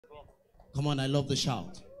Come on, I love the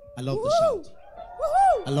shout. I love the shout.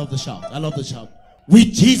 I love the shout. I love the shout.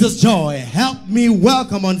 With Jesus' joy, help me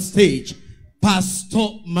welcome on stage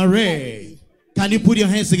Pastor Marie. Can you put your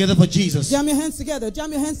hands together for Jesus? Jam your hands together.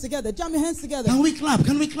 Jam your hands together. Jam your hands together. Can we clap?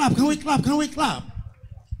 Can we clap? Can we clap? Can we clap?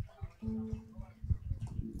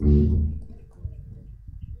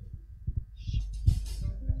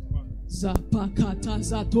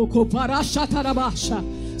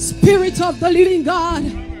 Spirit of the living God,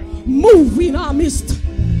 move in our midst.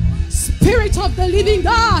 Spirit of the living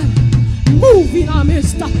God, move in our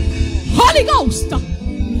midst. Holy Ghost,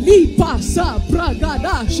 Lipasa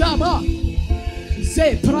Bragada Shaba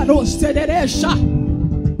Zeprados Tederesha.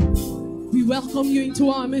 We welcome you into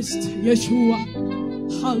our midst, Yeshua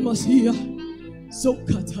Halmasiyah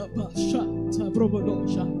Zokataba Shata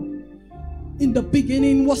Brobodosha. In the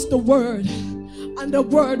beginning was the Word, and the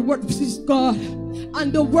Word was God,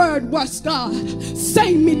 and the Word was God.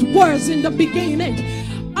 Same it was in the beginning.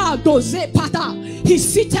 He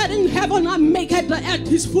seated in heaven and maketh the earth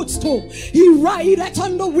his footstool. He rideth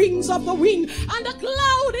on the wings of the wind, and the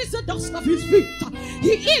cloud is the dust of his feet.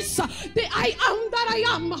 He is the I am that I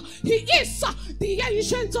am. He is the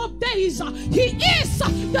Ancient of Days. He is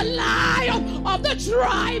the Lion of the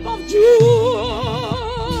tribe of Judah.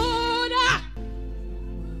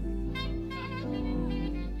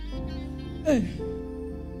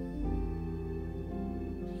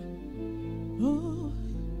 Oh,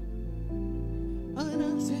 and I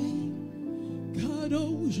say,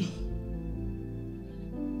 Kadosh,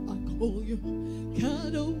 I call you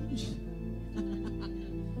Kadosh.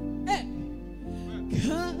 Hey,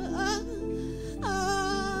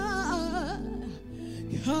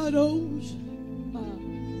 Kadosh,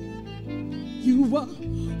 you are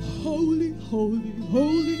holy, holy,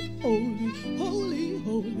 holy, holy, holy,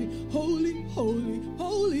 holy, holy, holy,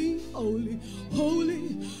 holy, holy, holy,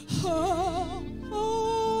 holy.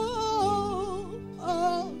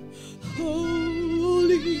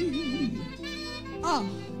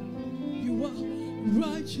 You are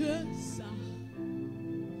righteous.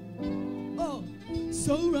 Oh,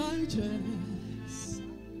 so righteous.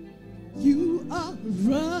 You are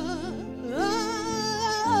righteous.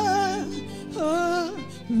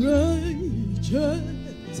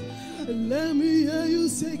 Let me hear you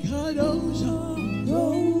say Kadosh,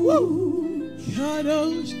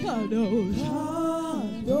 Kadosh, Kadosh, Kadosh.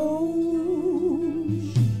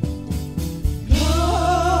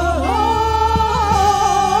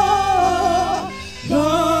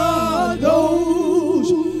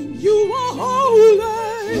 You are holy.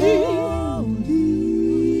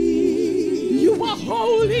 You are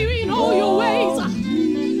holy in all your ways.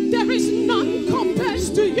 There is none compares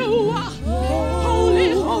to you.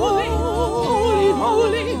 Holy, holy, holy,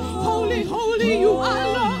 holy, holy, holy. You are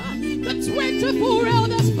Lord. The 24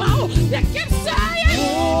 elders bow. They keep saying,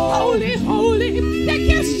 holy, holy. They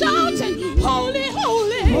keep shouting, holy,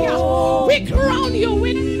 holy. We crown you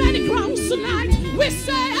with many crowns tonight. We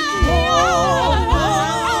say,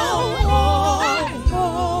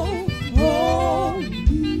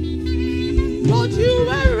 Lord, you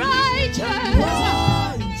are righteous.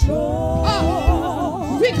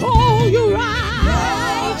 We call you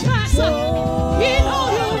righteous. In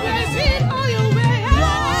all your ways, in all your ways,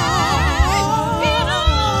 in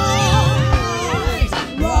all your ways.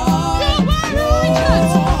 You are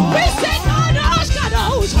righteous. We say Kadosh,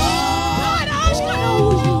 Kadosh, Kadosh,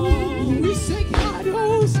 Kadosh. We say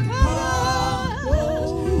Kadosh, Kadosh.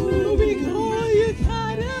 We call you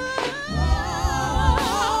Kadosh.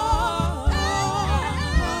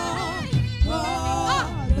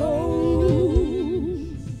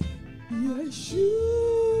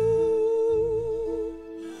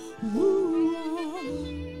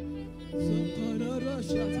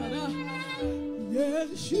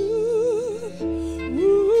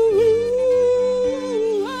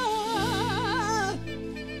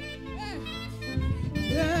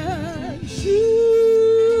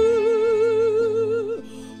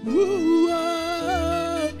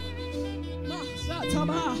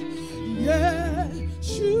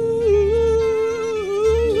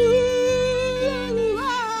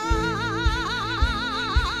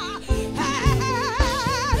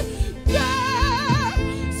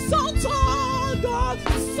 So tall, God,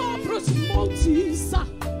 so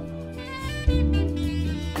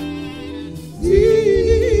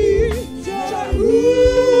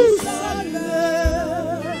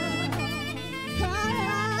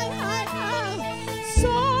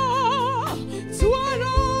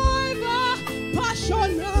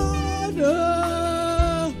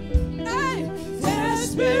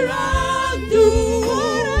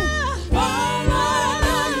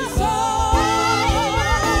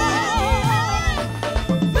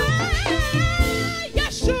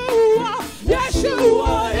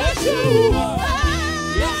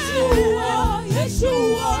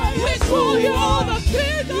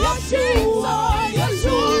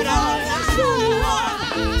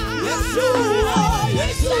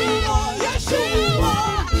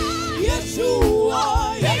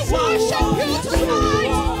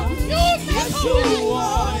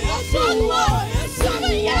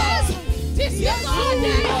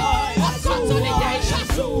day of consolidation.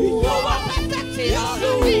 You will perfect it all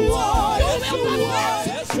the things.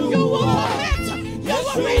 You will perfect. You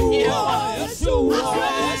will renew.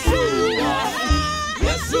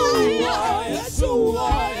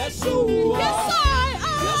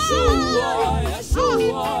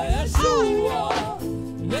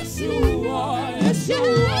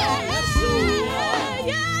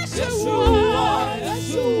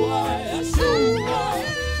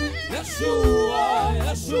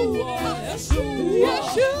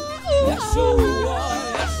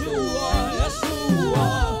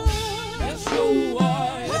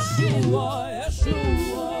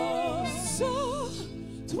 So,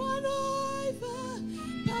 toi,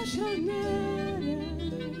 passionné.